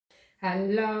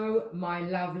Hello, my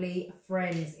lovely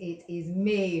friends. It is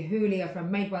me, Julia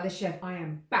from Made by the Chef. I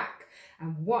am back.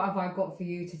 And what have I got for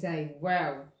you today?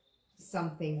 Well,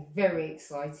 something very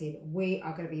exciting. We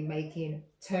are going to be making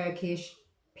Turkish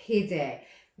Pide.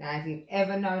 Now, if you've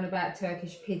ever known about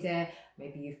Turkish Pide,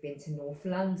 maybe you've been to North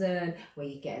London, where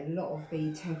you get a lot of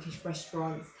the Turkish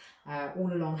restaurants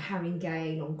all along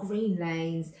Haringey, on Green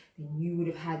Lanes, then you would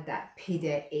have had that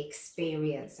pide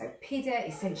experience. So pide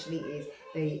essentially is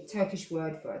the Turkish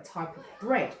word for a type of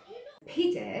bread.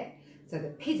 Pide, so the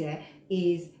pide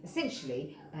is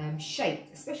essentially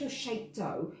shaped, a special shaped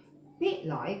dough, a bit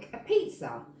like a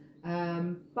pizza,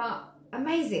 but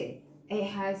amazing. It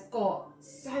has got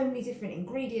so many different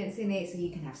ingredients in it, so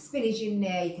you can have spinach in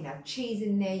there, you can have cheese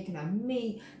in there, you can have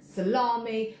meat,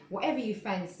 salami, whatever you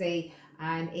fancy,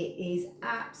 and it is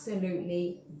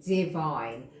absolutely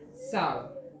divine. So,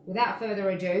 without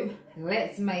further ado,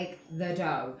 let's make the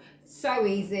dough. So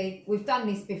easy, we've done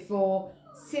this before,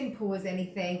 simple as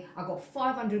anything. I've got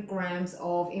 500 grams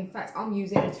of, in fact, I'm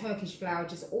using a Turkish flour,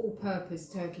 just all-purpose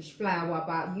Turkish flour,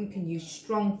 but you can use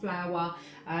strong flour,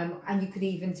 and you could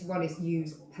even, to be honest,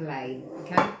 use plain,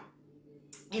 okay?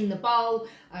 In the bowl,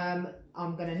 I'm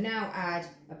gonna now add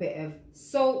a bit of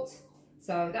salt.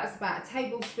 So that's about a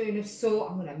tablespoon of salt.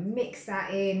 I'm gonna mix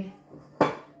that in.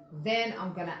 Then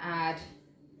I'm gonna add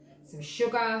some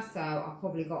sugar. So I've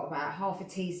probably got about half a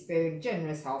teaspoon,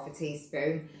 generous half a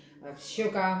teaspoon of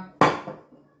sugar.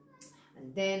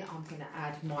 And then I'm gonna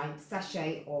add my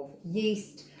sachet of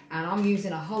yeast. And I'm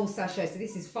using a whole sachet. So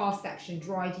this is fast action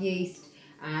dried yeast.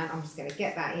 And I'm just gonna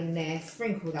get that in there,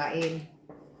 sprinkle that in,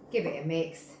 give it a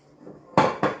mix.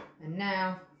 And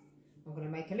now I'm gonna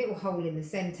make a little hole in the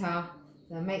center.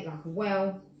 Then make like a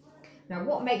well. Now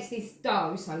what makes this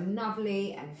dough so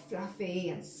lovely and fluffy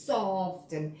and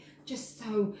soft and just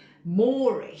so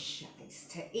Moorish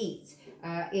to eat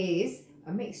is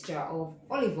a mixture of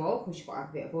olive oil, because you've got to have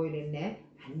a bit of oil in there,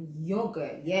 and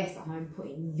yogurt. Yes, I'm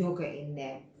putting yogurt in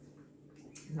there.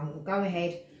 And I'm going to go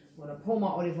ahead, I'm going to pour my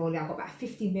olive oil in. I've got about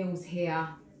 50 mils here.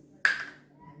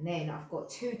 And then I've got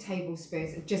 2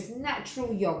 tablespoons of just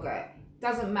natural yogurt.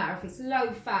 Doesn't matter if it's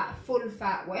low fat, full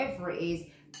fat, whatever it is,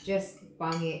 just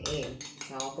bung it in.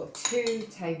 So I've got 2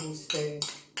 tablespoons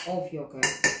of yogurt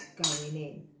going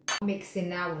in. Mixing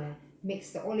now, I'm going to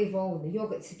mix the olive oil and the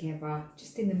yogurt together,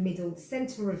 just in the middle, the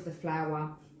centre of the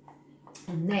flour.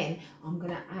 And then I'm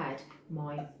going to add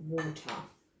my water.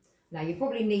 Now you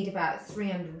probably need about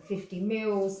 350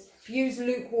 mils. Use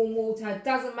lukewarm water.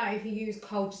 Doesn't matter if you use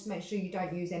cold, just make sure you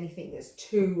don't use anything that's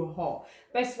too hot.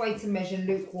 Best way to measure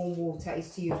lukewarm water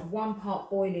is to use 1 part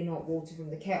boiling hot water from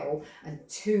the kettle and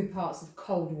 2 parts of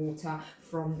cold water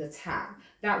from the tap.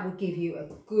 That will give you a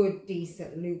good,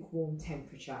 decent lukewarm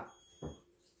temperature.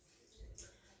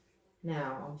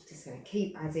 Now I'm just going to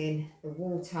keep adding the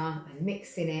water and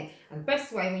mixing it. And the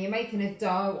best way when you're making a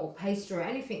dough or pastry or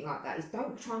anything like that is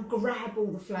don't try and grab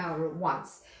all the flour at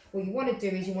once. What you want to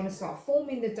do is you want to start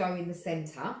forming the dough in the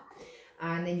centre,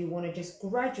 and then you want to just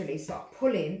gradually start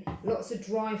pulling lots of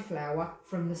dry flour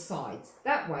from the sides.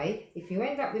 That way, if you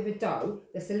end up with a dough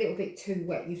that's a little bit too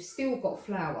wet, you've still got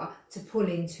flour to pull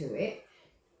into it.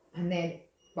 And then,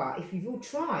 but if you've all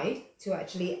tried to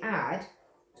actually add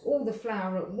all the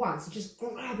flour at once, and just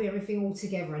grab everything all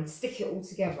together and stick it all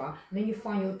together, and then you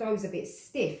find your dough's a bit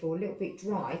stiff or a little bit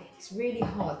dry, it's really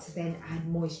hard to then add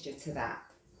moisture to that.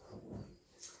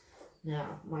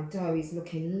 Now my dough is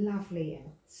looking lovely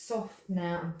and soft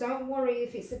now, and don't worry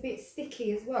if it's a bit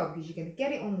sticky as well, because you're going to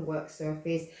get it on the work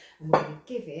surface and we're going to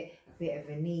give it a bit of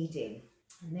a kneading.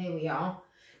 And there we are,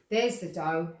 there's the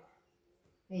dough.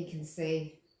 There you can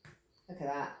see, look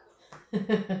at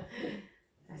that.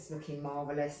 That's looking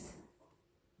marvellous.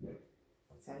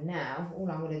 So now all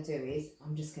I'm going to do is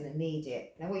I'm just going to knead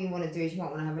it. Now what you want to do is you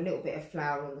might want to have a little bit of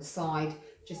flour on the side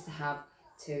just to have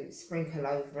to sprinkle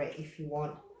over it if you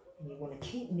want. And you want to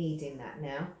keep kneading that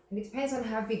now. And it depends on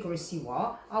how vigorous you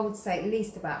are. I would say at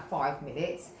least about 5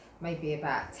 minutes, maybe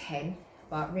about 10.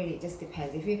 But really it just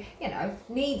depends. If you know,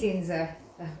 kneading's a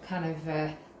kind of,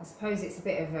 I suppose it's a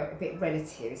bit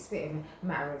relative. It's a bit of a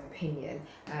matter of opinion,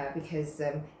 because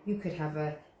you could have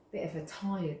a bit of a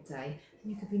tired day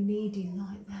and you could be kneading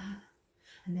like that.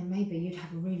 And then maybe you'd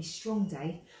have a really strong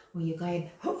day where you're going,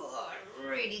 oh,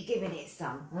 really giving it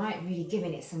some, right? Really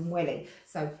giving it some welling.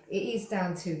 So it is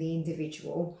down to the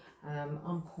individual.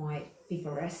 I'm quite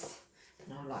vigorous,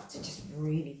 and I like to just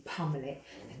really pummel it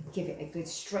and give it a good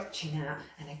stretching out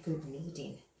and a good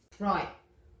kneading. Right,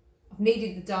 I've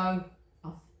kneaded the dough.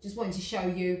 I've just wanted to show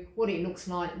you what it looks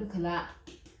like. Look at that.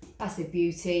 That's a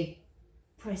beauty.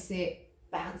 Press it,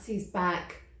 bounces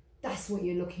back. That's what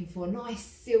you're looking for. Nice,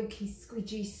 silky,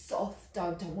 squidgy, soft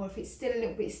dough. Don't worry if it's still a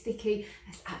little bit sticky.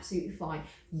 That's absolutely fine.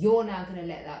 You're now going to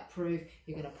let that prove.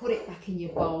 You're going to put it back in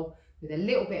your bowl with a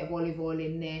little bit of olive oil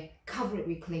in there. Cover it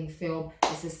with cling film.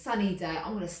 It's a sunny day.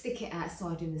 I'm going to stick it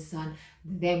outside in the sun.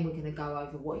 Then we're going to go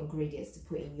over what ingredients to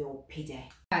put in your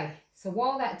pide. Okay, so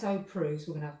while that dough proves,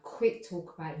 we're going to have a quick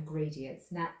talk about ingredients.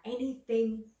 Now,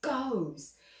 anything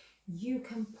goes. You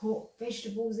can put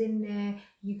vegetables in there,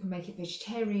 you can make it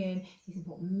vegetarian, you can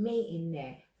put meat in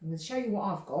there. I'm going to show you what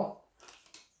I've got.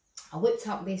 I whipped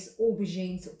up this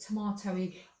aubergine, sort of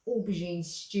tomatoey, aubergine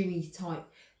stewy type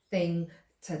thing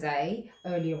today,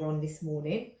 earlier on this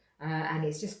morning. And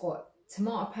it's just got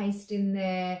tomato paste in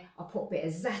there. I put a bit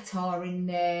of za'atar in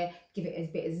there, give it a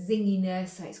bit of zinginess.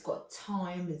 So it's got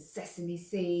thyme and sesame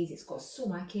seeds. It's got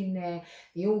sumac in there.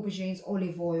 The aubergines,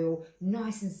 olive oil,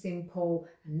 nice and simple.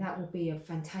 And that will be a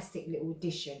fantastic little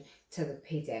addition to the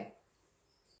pide.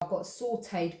 I've got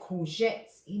sauteed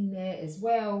courgettes in there as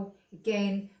well.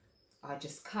 Again, I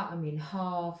just cut them in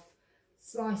half,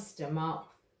 sliced them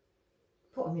up,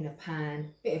 put them in a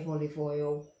pan, bit of olive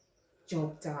oil,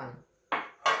 job done.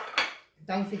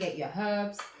 Don't forget your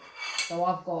herbs. So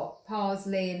I've got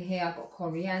parsley in here, I've got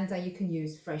coriander, you can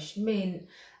use fresh mint,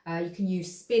 you can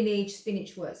use spinach.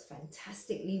 Spinach works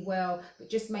fantastically well, but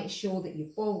just make sure that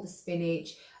you boil the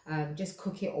spinach, just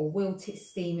cook it or wilt it,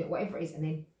 steam it, whatever it is, and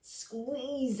then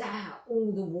squeeze out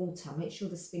all the water. Make sure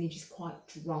the spinach is quite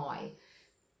dry.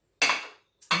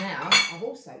 Now, I've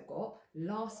also got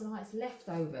last night's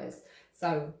leftovers.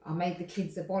 So I made the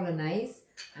kids a bolognese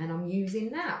and I'm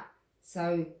using that.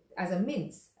 So as a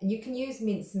mince, and you can use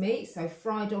mincemeat, so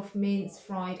fried off mince,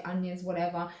 fried onions,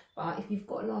 whatever. But if you've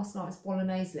got last night's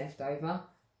bolognese left over,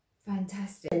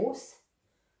 fantastic. Of course,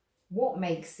 what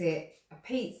makes it a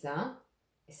pizza,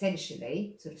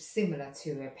 essentially, sort of similar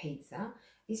to a pizza,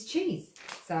 is cheese.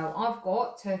 So I've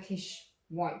got Turkish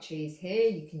white cheese here.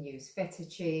 You can use feta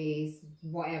cheese,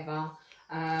 whatever.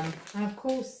 And of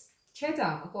course,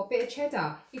 cheddar. I've got a bit of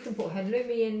cheddar. You can put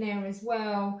halloumi in there as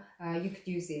well. You could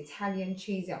use the Italian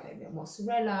cheese, a bit of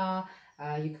mozzarella.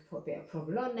 You could put a bit of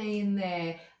provolone in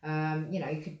there. You know,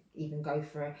 you could even go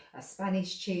for a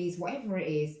Spanish cheese, whatever it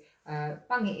is.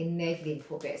 Bung it in there. You can even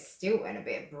put a bit of Stilton and a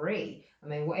bit of brie. I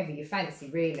mean, whatever you fancy,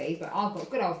 really. But I've got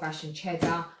good old-fashioned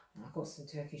cheddar. And I've got some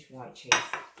Turkish white cheese.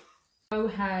 Dough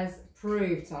has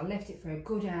proved. So I left it for a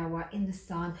good hour in the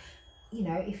sun. You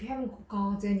know, if you haven't got a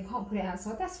garden, you can't put it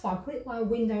outside, that's fine. Put it by a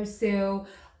windowsill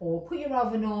or put your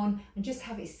oven on and just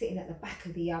have it sitting at the back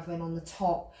of the oven on the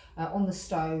top, on the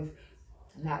stove,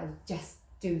 and that'll just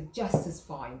do just as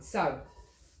fine. So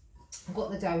I've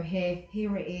got the dough here.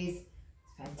 Here it is.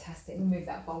 Fantastic. Let me move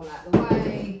that bowl out of the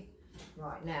way.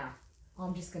 Right, now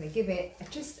I'm just going to give it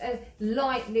just a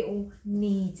light little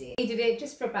kneading. Kneaded it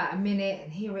just for about a minute,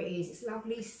 and here it is. It's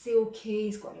lovely, silky.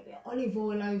 It's got a bit of olive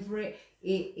oil over it.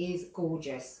 It is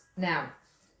gorgeous. Now,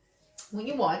 what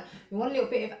you want a little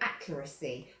bit of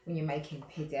accuracy when you're making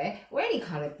pide or any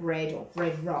kind of bread or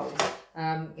bread rolls.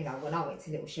 You know, when I went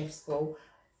to little chef school,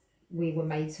 we were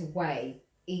made to weigh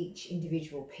each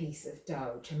individual piece of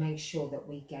dough to make sure that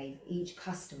we gave each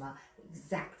customer the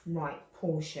exact right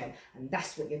portion, and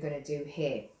that's what you're going to do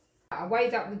here. I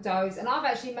weighed up the doughs and I've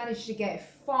actually managed to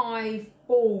get 5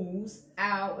 balls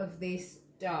out of this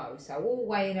dough, so all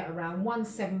weighing at around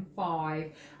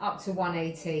 175 up to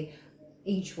 180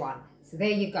 each one. So there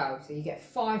you go. So you get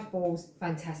 5 balls.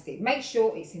 Fantastic. Make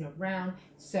sure it's in a round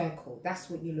circle. That's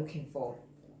what you're looking for.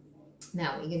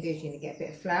 Now what you're going to do is you're going to get a bit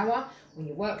of flour on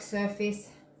your work surface.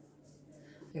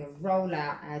 You're going to roll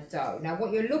out our dough. Now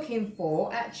what you're looking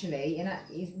for actually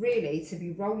is really to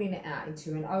be rolling it out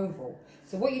into an oval.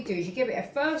 So what you do is you give it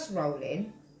a first roll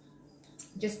in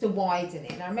just to widen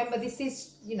it. Now remember, this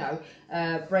is, you know,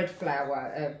 bread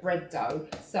flour, bread dough,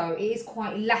 so it is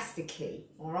quite elasticy,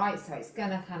 all right? So it's going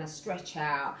to kind of stretch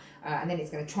out and then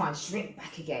it's going to try and shrink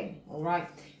back again, all right?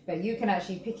 But you can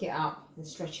actually pick it up and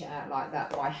stretch it out like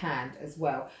that by hand as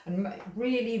well. And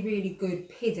really, really good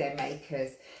pide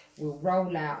makers will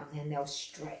roll out and then they'll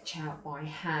stretch out by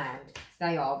hand.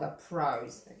 They are the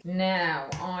pros. Now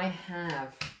I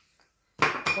have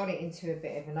got it into a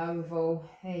bit of an oval.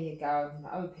 There you go.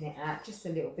 Open it out just a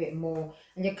little bit more,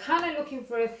 and you're kind of looking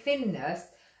for a thinness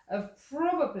of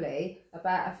probably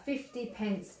about a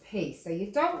 50p piece. So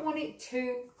you don't want it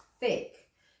too thick.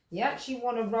 You actually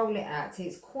want to roll it out till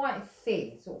it's quite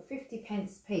thin, sort of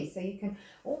 50p piece, so you can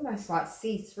almost like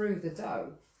see through the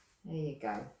dough. There you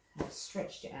go. I've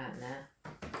stretched it out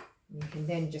now. You can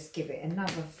then just give it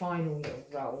another final little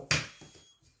roll.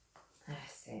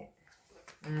 That's it.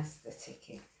 That's the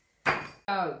ticket.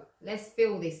 So let's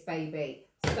fill this baby.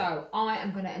 So I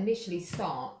am going to initially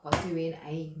start by doing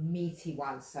a meaty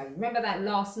one. So remember that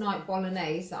last night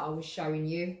bolognese that I was showing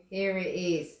you? Here it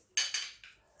is.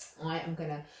 I am going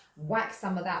to whack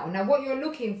some of that on. Now what you're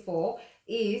looking for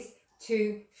is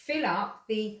to fill up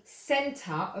the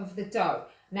centre of the dough.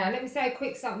 Now let me say a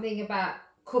quick something about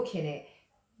cooking it.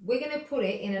 We're going to put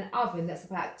it in an oven that's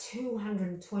about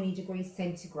 220 degrees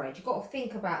centigrade. You've got to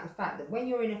think about the fact that when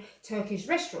you're in a Turkish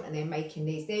restaurant and they're making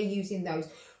these, they're using those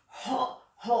hot,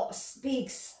 big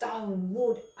stone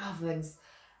wood ovens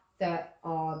that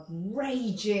are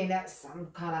raging at some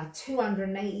kind of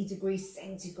 280 degrees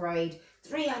centigrade,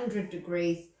 300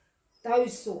 degrees,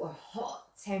 those sort of hot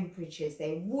temperatures.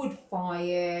 They're wood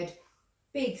fired,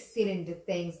 big cylinder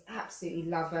things, absolutely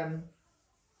love them.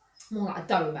 More like a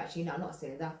dome actually, no, not a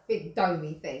cylinder, big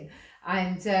domey thing.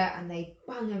 And they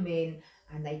bung them in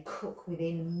and they cook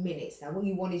within minutes. Now what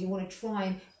you want is you want to try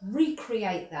and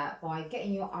recreate that by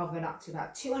getting your oven up to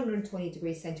about 220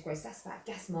 degrees centigrade. So that's about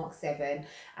gas mark 7.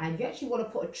 And you actually want to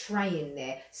put a tray in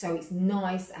there so it's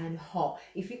nice and hot.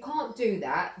 If you can't do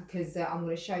that, because I'm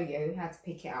going to show you how to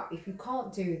pick it up. If you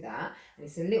can't do that, and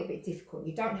it's a little bit difficult,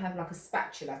 you don't have like a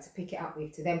spatula to pick it up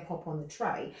with to then pop on the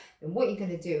tray, then what you're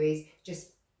going to do is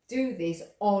just do this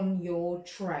on your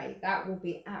tray. That will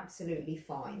be absolutely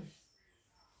fine.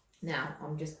 Now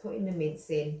I'm just putting the mince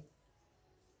in.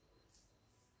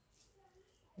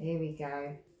 Here we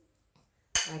go.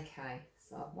 Okay,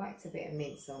 so I've whacked a bit of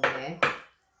mince on there.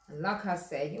 And like I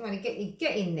said, you want to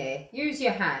get in there. Use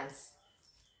your hands.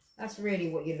 That's really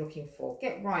what you're looking for.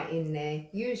 Get right in there.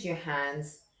 Use your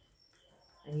hands.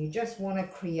 And you just want to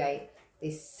create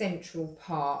this central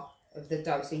part of the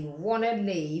dough. So you want to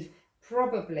leave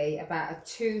probably about a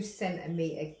 2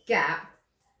 centimetre gap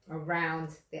around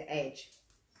the edge.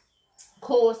 Of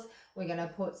course, we're going to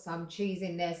put some cheese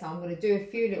in there, so I'm going to do a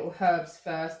few little herbs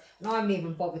first. And I haven't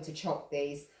even bothered to chop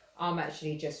these. I'm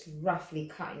actually just roughly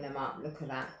cutting them up. Look at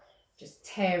that. Just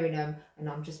tearing them, and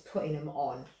I'm just putting them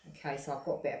on. Okay, so I've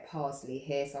got a bit of parsley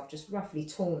here, so I've just roughly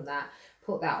torn that,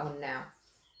 put that on now.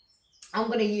 I'm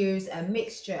going to use a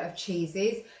mixture of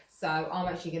cheeses. So I'm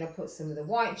actually going to put some of the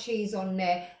white cheese on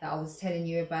there that I was telling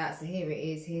you about. So here it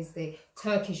is. Here's the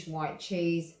Turkish white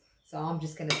cheese. So I'm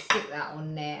just going to stick that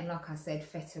on there. And like I said,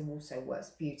 feta also works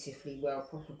beautifully well.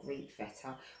 Proper Greek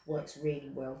feta works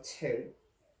really well too.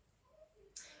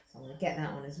 So I'm going to get that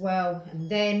on as well. And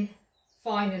then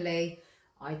finally,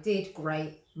 I did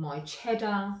grate my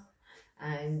cheddar.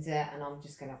 And I'm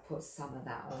just going to put some of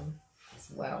that on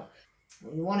as well.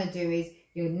 What you want to do is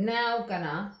you're now going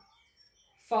to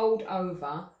fold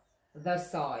over the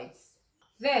sides.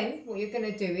 Then what you're going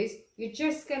to do is you're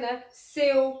just going to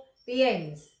seal the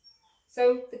ends.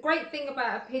 So the great thing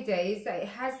about a pide is that it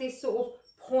has this sort of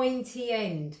pointy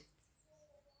end.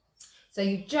 So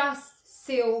you just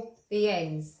seal the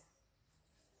ends.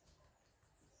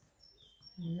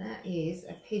 And that is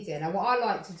a pide. Now what I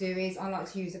like to do is I like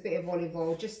to use a bit of olive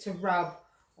oil just to rub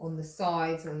on the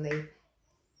sides, on the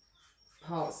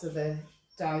parts of the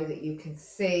dough that you can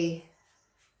see.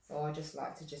 So I just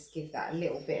like to just give that a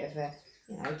little bit of a,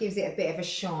 you know, it gives it a bit of a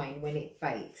shine when it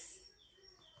bakes.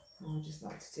 I just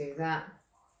like to do that.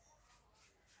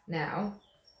 Now,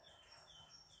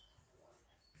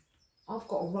 I've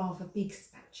got a rather big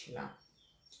spatula.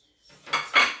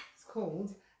 It's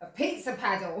called a pizza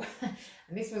paddle. And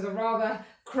this was a rather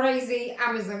crazy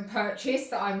Amazon purchase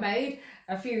that I made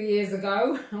a few years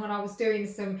ago when I was doing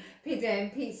some pide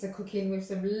and pizza cooking with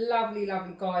some lovely,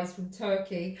 lovely guys from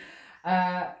Turkey.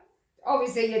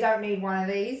 Obviously you don't need one of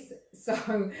these,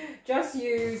 so just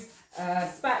use a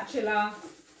spatula,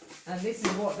 and this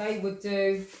is what they would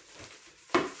do.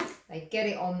 They get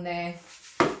it on there,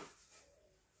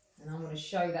 and I'm going to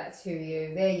show that to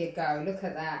you. There you go, look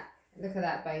at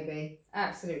that baby,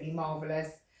 absolutely marvellous.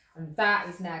 And that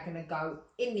is now going to go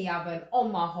in the oven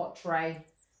on my hot tray.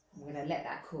 I'm going to let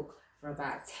that cook for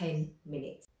about 10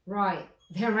 minutes. Right,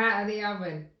 they're out of the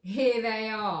oven. Here they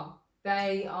are.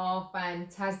 They are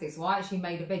fantastic. So I actually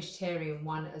made a vegetarian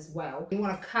one as well. You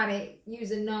want to cut it, use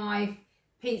a knife,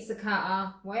 pizza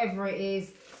cutter, whatever it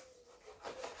is.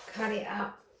 Cut it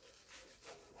up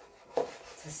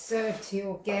to serve to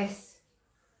your guests.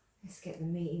 Let's get the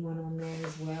meaty one on there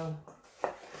as well.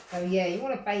 So yeah, you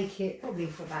want to bake it probably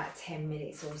for about 10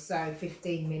 minutes or so,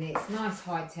 15 minutes. Nice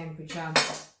high temperature.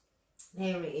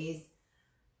 There it is.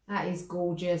 That is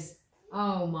gorgeous.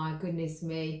 Oh my goodness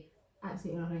me.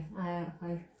 Absolutely lovely.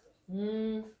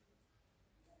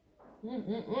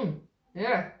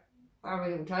 Yeah, have a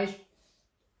little taste.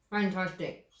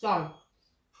 Fantastic. So,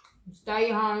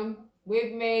 stay home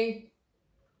with me,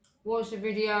 watch the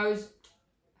videos,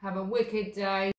 have a wicked day.